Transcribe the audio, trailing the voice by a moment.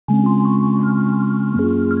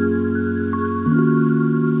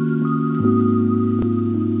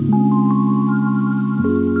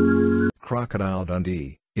Crocodile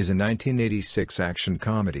Dundee is a 1986 action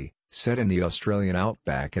comedy, set in the Australian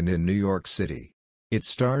Outback and in New York City. It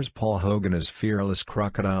stars Paul Hogan as fearless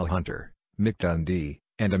crocodile hunter, Mick Dundee,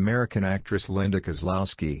 and American actress Linda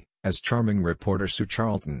Kozlowski, as charming reporter Sue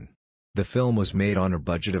Charlton. The film was made on a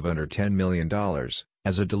budget of under $10 million,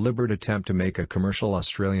 as a deliberate attempt to make a commercial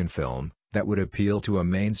Australian film that would appeal to a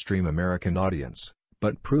mainstream American audience,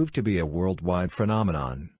 but proved to be a worldwide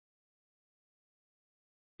phenomenon.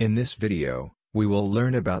 In this video, we will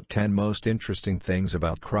learn about 10 most interesting things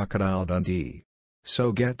about Crocodile Dundee.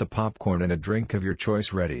 So get the popcorn and a drink of your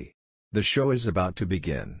choice ready. The show is about to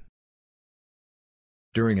begin.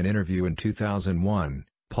 During an interview in 2001,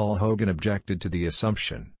 Paul Hogan objected to the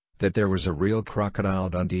assumption that there was a real Crocodile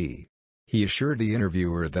Dundee. He assured the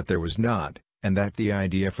interviewer that there was not, and that the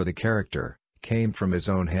idea for the character came from his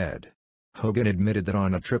own head. Hogan admitted that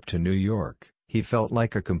on a trip to New York, he felt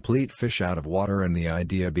like a complete fish out of water and the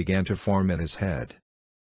idea began to form in his head.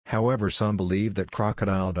 However, some believe that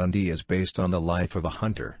Crocodile Dundee is based on the life of a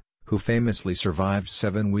hunter, who famously survived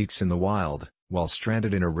 7 weeks in the wild, while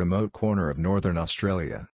stranded in a remote corner of northern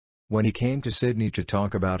Australia. When he came to Sydney to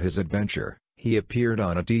talk about his adventure, he appeared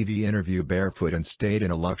on a TV interview barefoot and stayed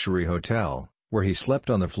in a luxury hotel, where he slept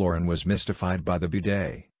on the floor and was mystified by the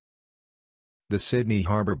bidet. The Sydney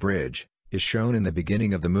Harbour Bridge is shown in the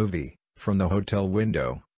beginning of the movie, from the hotel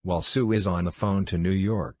window, while Sue is on the phone to New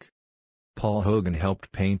York. Paul Hogan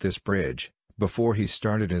helped paint this bridge, before he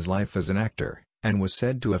started his life as an actor, and was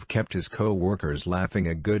said to have kept his co-workers laughing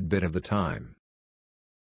a good bit of the time.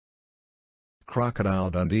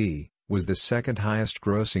 Crocodile Dundee was the second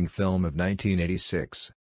highest-grossing film of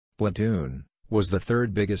 1986. Platoon was the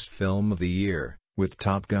third biggest film of the year, with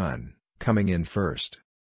Top Gun coming in first.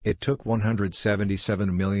 It took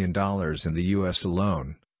 $177 million in the US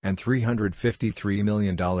alone, and $353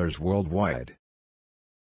 million worldwide.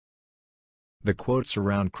 The quotes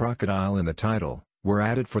around crocodile in the title were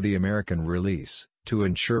added for the American release, to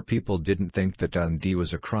ensure people didn't think that Dundee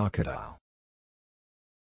was a crocodile.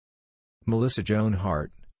 Melissa Joan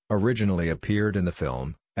Hart originally appeared in the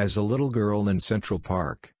film as a little girl in Central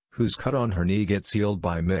Park, whose cut on her knee gets healed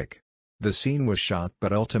by Mick. The scene was shot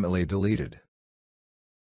but ultimately deleted.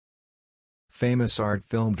 Famous art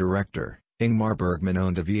film director Ingmar Bergman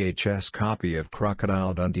owned a VHS copy of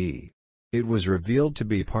Crocodile Dundee. It was revealed to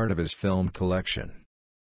be part of his film collection.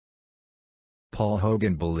 Paul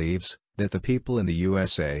Hogan believes that the people in the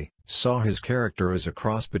USA saw his character as a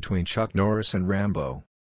cross between Chuck Norris and Rambo.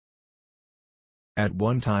 At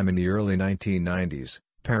one time in the early 1990s,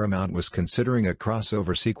 Paramount was considering a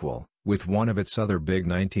crossover sequel with one of its other big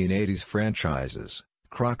 1980s franchises,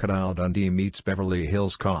 Crocodile Dundee meets Beverly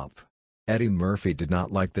Hills Cop. Eddie Murphy did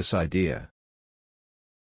not like this idea.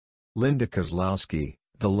 Linda Kozlowski,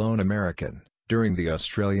 the lone American, during the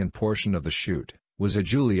Australian portion of the shoot, was a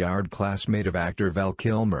Juilliard classmate of actor Val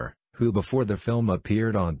Kilmer, who before the film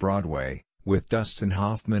appeared on Broadway, with Dustin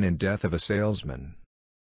Hoffman in Death of a Salesman.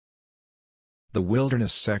 The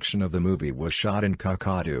wilderness section of the movie was shot in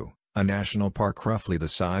Kakadu, a national park roughly the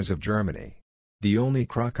size of Germany. The only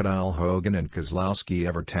crocodile Hogan and Kozlowski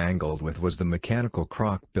ever tangled with was the mechanical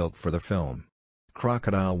croc built for the film.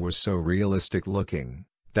 Crocodile was so realistic looking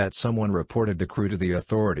that someone reported the crew to the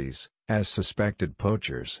authorities as suspected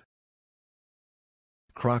poachers.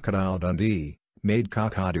 Crocodile Dundee made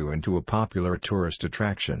Kakadu into a popular tourist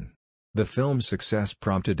attraction. The film's success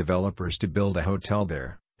prompted developers to build a hotel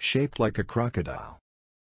there, shaped like a crocodile.